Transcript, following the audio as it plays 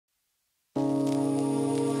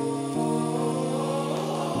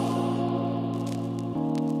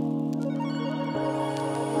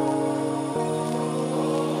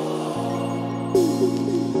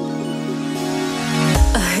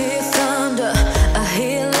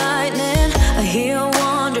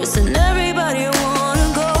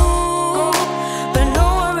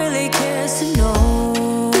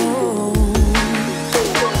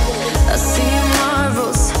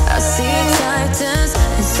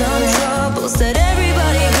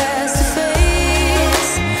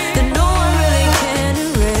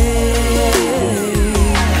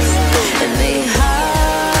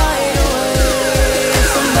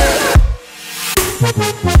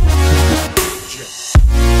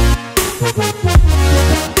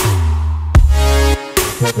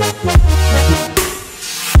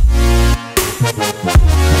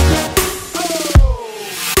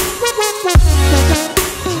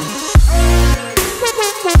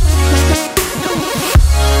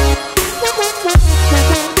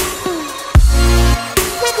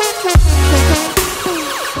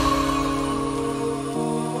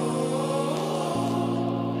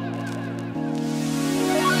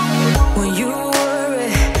When you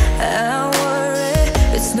worry, I worry.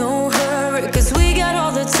 It's no hurry, 'cause we got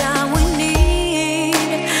all the time we need.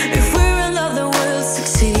 If we're in love, then we'll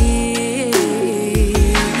succeed.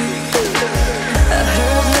 I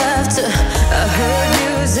heard laughter, I heard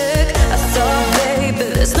music. I thought, baby,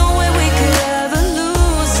 there's no way we could ever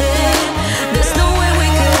lose it. There's no way we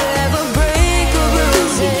could ever break or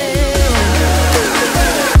bruise it.